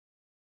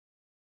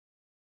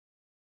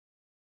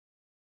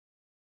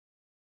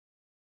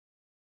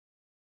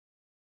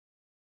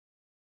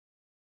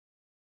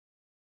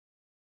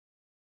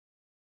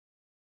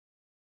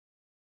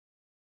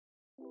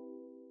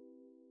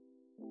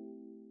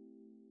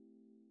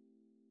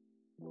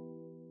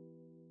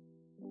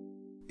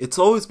It's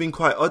always been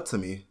quite odd to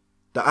me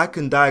that I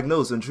can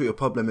diagnose and treat a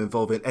problem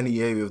involving any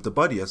area of the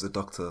body as a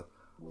doctor,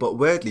 but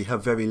weirdly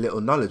have very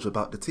little knowledge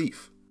about the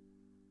teeth.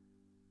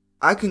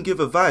 I can give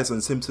advice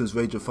on symptoms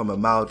ranging from a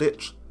mild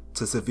itch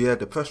to severe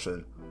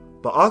depression,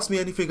 but ask me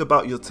anything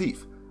about your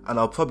teeth and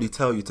I'll probably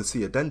tell you to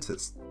see a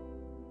dentist.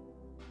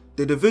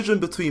 The division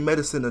between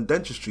medicine and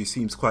dentistry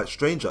seems quite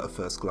strange at a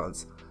first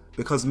glance,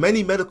 because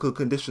many medical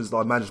conditions that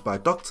are managed by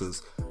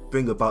doctors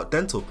bring about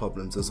dental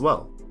problems as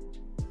well.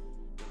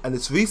 And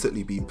it's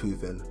recently been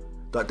proven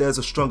that there's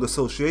a strong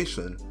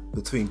association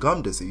between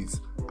gum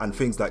disease and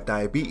things like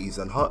diabetes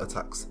and heart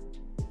attacks.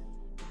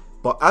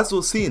 But as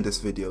we'll see in this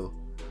video,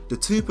 the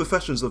two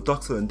professions of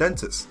doctor and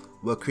dentist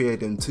were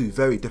created in two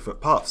very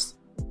different paths.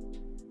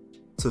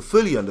 To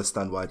fully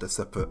understand why they're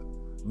separate,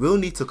 we'll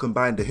need to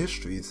combine the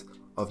histories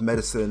of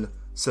medicine,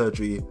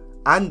 surgery,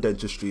 and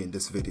dentistry in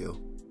this video.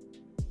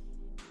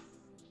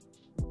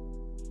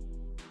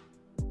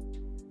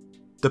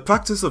 The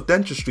practice of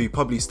dentistry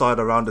probably started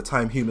around the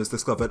time humans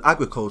discovered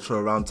agriculture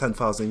around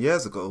 10,000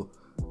 years ago,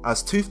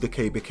 as tooth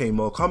decay became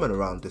more common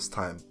around this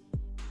time.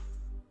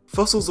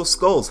 Fossils of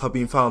skulls have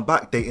been found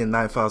back dating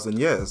 9,000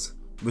 years,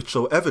 which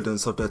show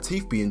evidence of their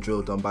teeth being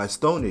drilled on by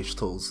Stone Age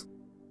tools.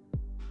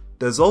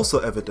 There's also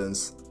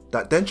evidence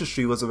that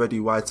dentistry was already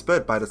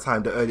widespread by the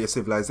time the earlier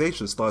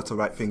civilizations started to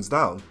write things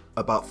down,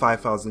 about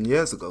 5,000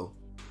 years ago.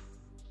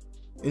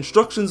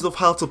 Instructions of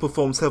how to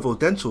perform several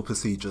dental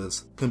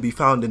procedures can be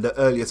found in the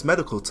earliest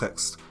medical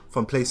texts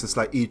from places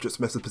like Egypt,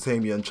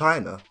 Mesopotamia and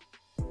China.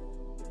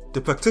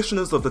 The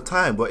practitioners of the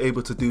time were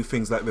able to do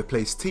things like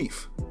replace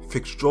teeth,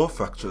 fix jaw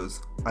fractures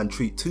and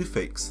treat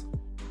toothaches.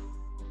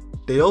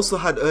 They also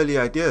had early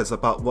ideas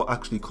about what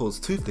actually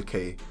caused tooth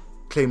decay,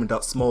 claiming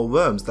that small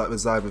worms that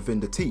reside within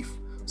the teeth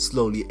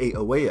slowly ate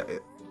away at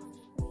it.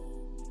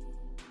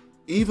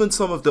 Even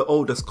some of the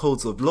oldest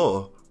codes of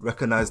law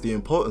recognize the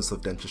importance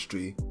of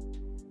dentistry.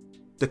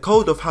 The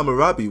Code of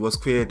Hammurabi was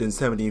created in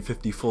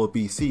 1754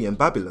 BC in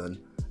Babylon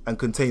and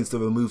contains the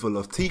removal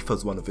of teeth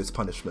as one of its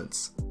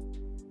punishments.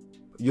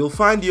 You'll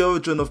find the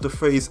origin of the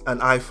phrase an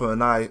eye for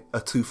an eye,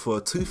 a tooth for a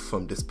tooth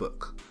from this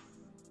book.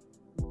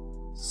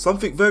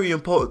 Something very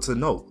important to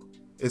note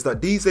is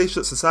that these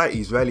ancient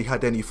societies rarely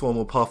had any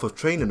formal path of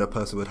training a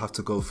person would have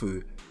to go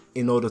through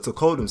in order to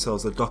call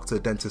themselves a doctor,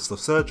 dentist or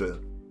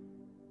surgeon.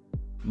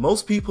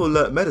 Most people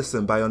learnt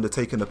medicine by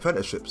undertaking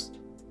apprenticeships,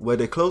 where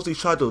they closely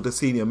shadowed a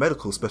senior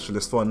medical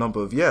specialist for a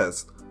number of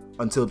years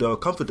until they were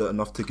confident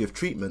enough to give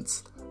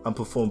treatments and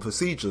perform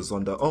procedures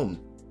on their own.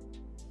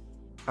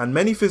 And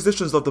many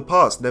physicians of the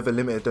past never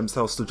limited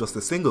themselves to just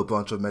a single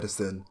branch of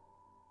medicine.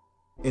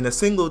 In a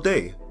single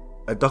day,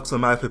 a doctor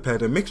might have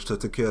prepared a mixture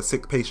to cure a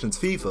sick patient's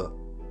fever,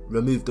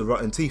 remove the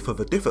rotten teeth of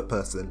a different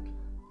person,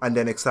 and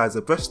then excise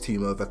a breast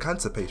tumour of a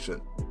cancer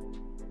patient.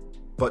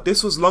 But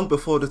this was long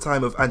before the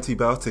time of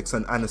antibiotics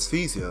and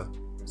anaesthesia,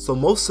 so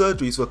most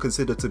surgeries were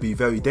considered to be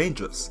very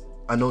dangerous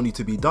and only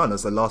to be done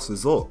as a last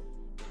resort.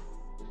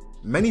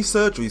 Many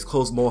surgeries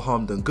caused more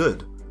harm than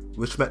good,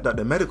 which meant that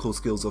the medical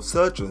skills of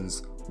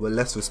surgeons were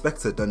less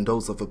respected than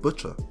those of a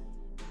butcher.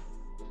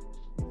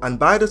 And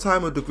by the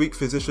time of the Greek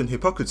physician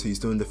Hippocrates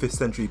during the 5th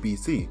century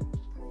BC,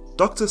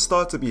 doctors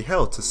started to be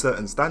held to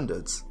certain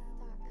standards.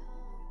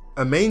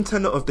 A main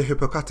tenet of the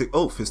Hippocratic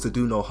Oath is to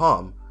do no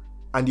harm,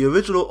 and the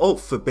original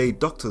oath forbade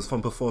doctors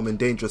from performing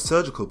dangerous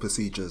surgical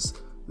procedures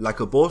like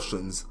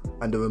abortions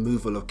and the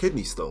removal of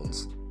kidney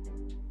stones.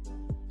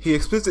 He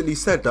explicitly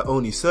said that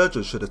only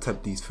surgeons should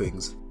attempt these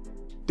things.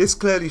 This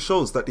clearly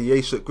shows that the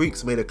ancient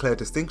Greeks made a clear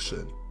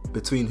distinction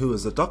between who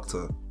is a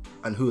doctor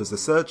and who is a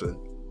surgeon.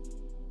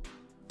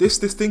 This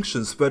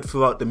distinction spread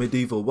throughout the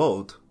medieval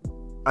world.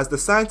 As the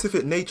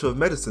scientific nature of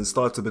medicine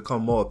started to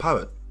become more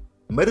apparent,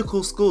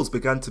 medical schools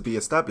began to be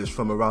established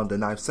from around the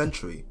 9th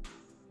century.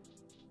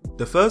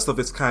 The first of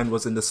its kind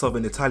was in the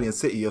southern Italian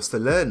city of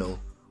Salerno,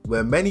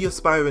 where many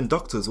aspiring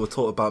doctors were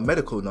taught about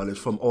medical knowledge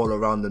from all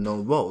around the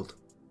known world.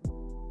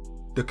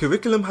 The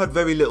curriculum had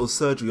very little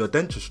surgery or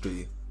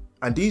dentistry,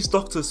 and these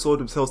doctors saw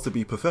themselves to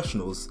be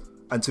professionals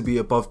and to be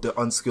above the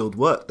unskilled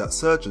work that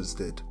surgeons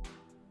did.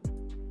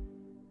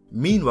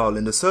 Meanwhile,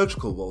 in the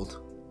surgical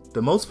world,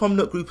 the most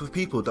prominent group of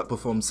people that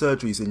performed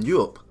surgeries in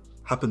Europe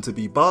happened to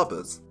be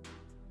barbers.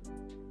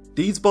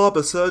 These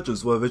barber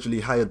surgeons were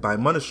originally hired by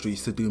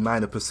monasteries to do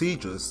minor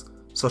procedures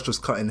such as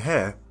cutting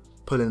hair,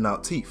 pulling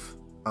out teeth,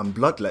 and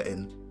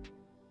bloodletting.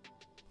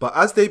 But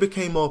as they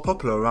became more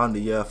popular around the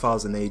year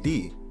 1000 AD,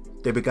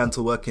 they began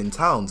to work in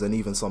towns and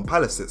even some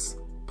palaces,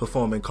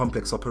 performing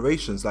complex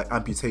operations like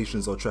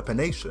amputations or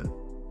trepanation.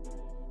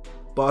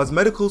 But as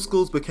medical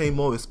schools became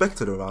more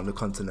respected around the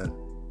continent,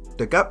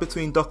 the gap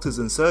between doctors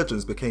and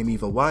surgeons became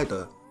even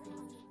wider.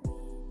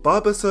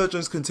 Barber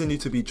surgeons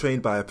continued to be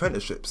trained by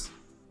apprenticeships,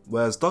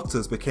 whereas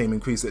doctors became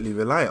increasingly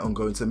reliant on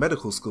going to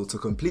medical school to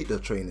complete their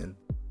training.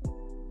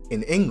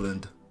 In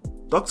England,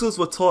 doctors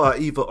were taught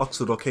at either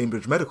Oxford or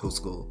Cambridge Medical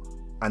School,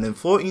 and in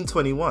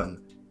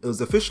 1421, it was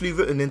officially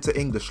written into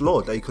English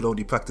law that you could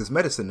only practice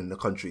medicine in the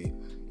country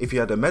if you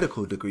had a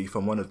medical degree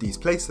from one of these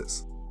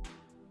places.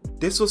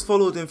 This was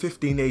followed in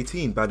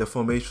 1518 by the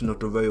formation of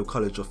the Royal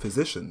College of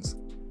Physicians,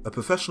 a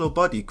professional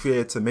body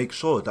created to make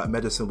sure that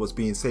medicine was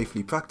being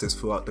safely practiced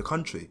throughout the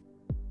country.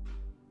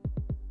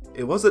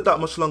 It wasn't that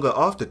much longer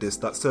after this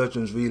that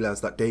surgeons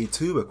realised that they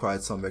too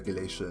required some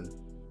regulation.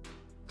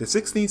 The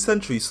 16th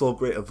century saw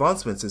great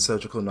advancements in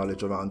surgical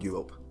knowledge around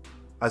Europe,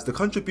 as the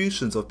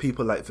contributions of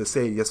people like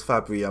Vesalius,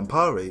 Fabry and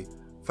Paré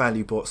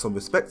finally brought some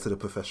respect to the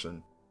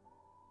profession.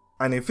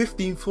 And in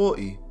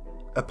 1540,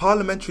 a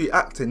parliamentary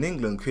act in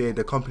England created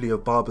a company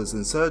of barbers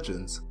and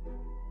surgeons.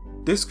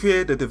 This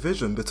created a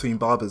division between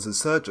barbers and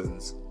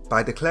surgeons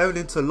by declaring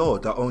into law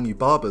that only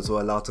barbers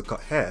were allowed to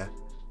cut hair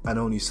and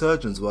only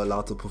surgeons were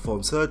allowed to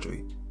perform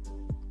surgery.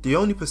 The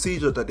only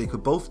procedure that they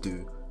could both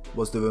do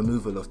was the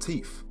removal of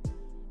teeth.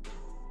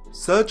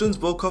 Surgeons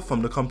broke off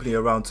from the company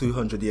around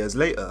 200 years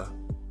later,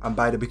 and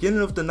by the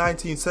beginning of the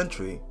 19th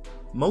century,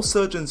 most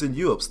surgeons in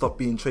Europe stopped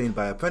being trained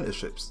by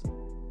apprenticeships.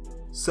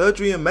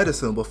 Surgery and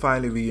medicine were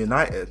finally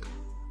reunited,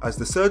 as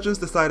the surgeons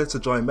decided to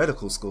join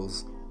medical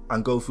schools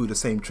and go through the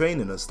same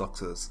training as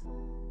doctors.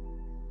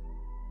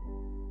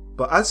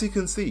 But as you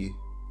can see,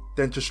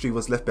 dentistry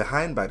was left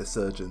behind by the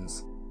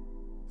surgeons.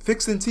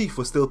 Fixing teeth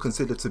was still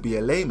considered to be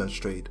a layman's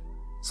trade,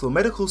 so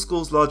medical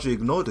schools largely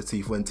ignored the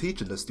teeth when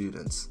teaching the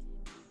students.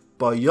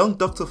 But a young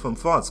doctor from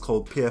France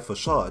called Pierre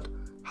Fauchard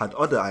had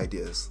other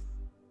ideas.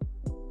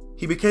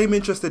 He became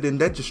interested in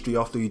dentistry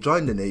after he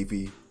joined the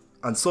Navy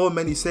and saw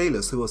many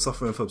sailors who were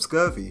suffering from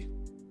scurvy.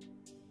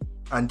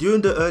 And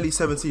during the early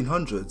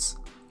 1700s,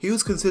 he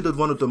was considered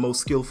one of the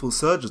most skillful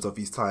surgeons of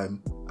his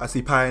time, as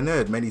he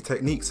pioneered many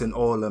techniques in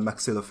oral and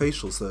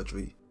maxillofacial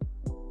surgery.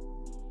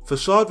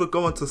 Fauchard would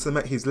go on to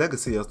cement his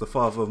legacy as the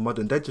father of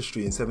modern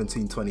dentistry in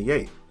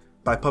 1728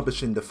 by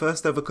publishing the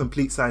first ever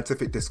complete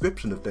scientific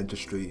description of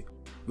dentistry,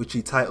 which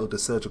he titled The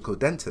Surgical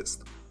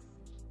Dentist.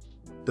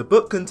 The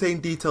book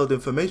contained detailed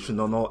information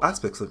on all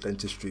aspects of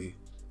dentistry,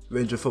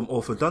 ranging from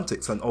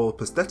orthodontics and oral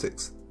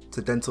prosthetics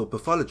to dental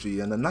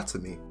pathology and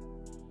anatomy.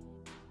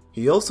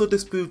 He also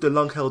disproved the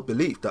long-held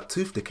belief that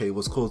tooth decay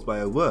was caused by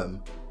a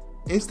worm,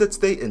 instead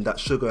stating that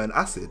sugar and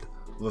acid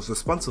was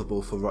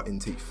responsible for rotting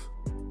teeth.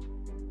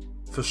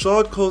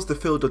 Fauchard caused the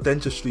field of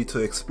dentistry to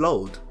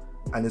explode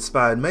and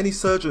inspired many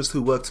surgeons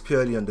who worked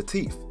purely on the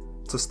teeth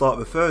to start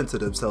referring to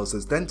themselves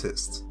as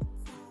dentists.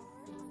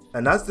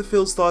 And as the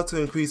field started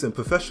to increase in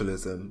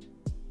professionalism,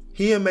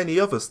 he and many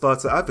others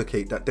started to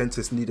advocate that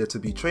dentists needed to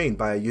be trained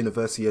by a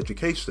university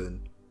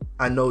education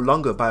and no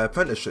longer by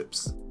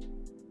apprenticeships.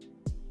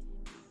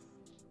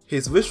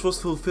 His wish was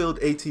fulfilled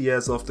 80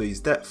 years after his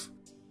death.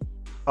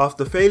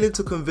 After failing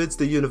to convince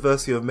the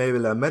University of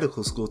Maryland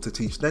Medical School to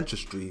teach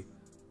dentistry,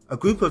 a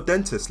group of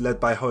dentists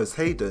led by Horace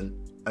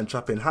Hayden and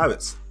Chapin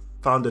Harris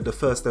founded the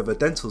first ever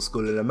dental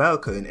school in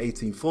America in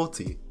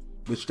 1840,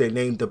 which they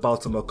named the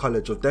Baltimore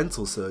College of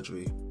Dental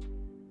Surgery.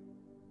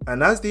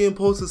 And as the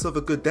importance of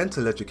a good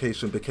dental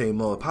education became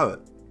more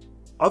apparent,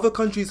 other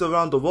countries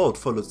around the world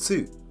followed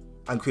suit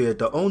and created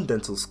their own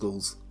dental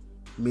schools,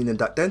 meaning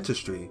that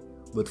dentistry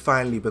would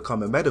finally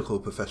become a medical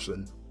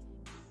profession.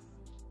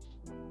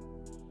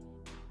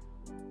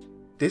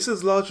 This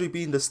has largely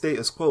been the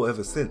status quo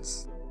ever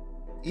since.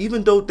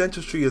 Even though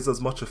dentistry is as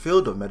much a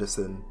field of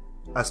medicine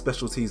as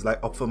specialties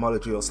like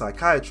ophthalmology or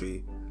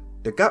psychiatry,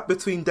 the gap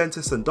between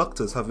dentists and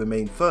doctors have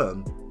remained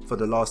firm for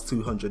the last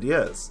 200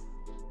 years.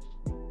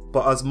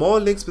 But as more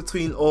links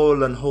between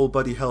oral and whole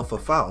body health are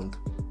found,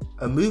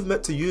 a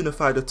movement to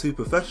unify the two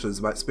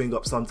professions might spring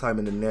up sometime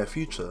in the near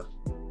future.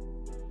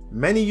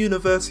 Many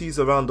universities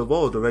around the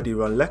world already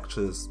run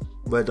lectures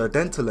where their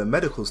dental and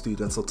medical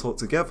students are taught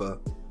together,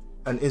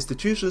 and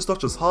institutions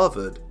such as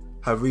Harvard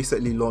have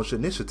recently launched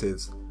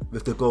initiatives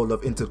with the goal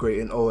of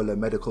integrating oral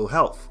and medical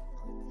health.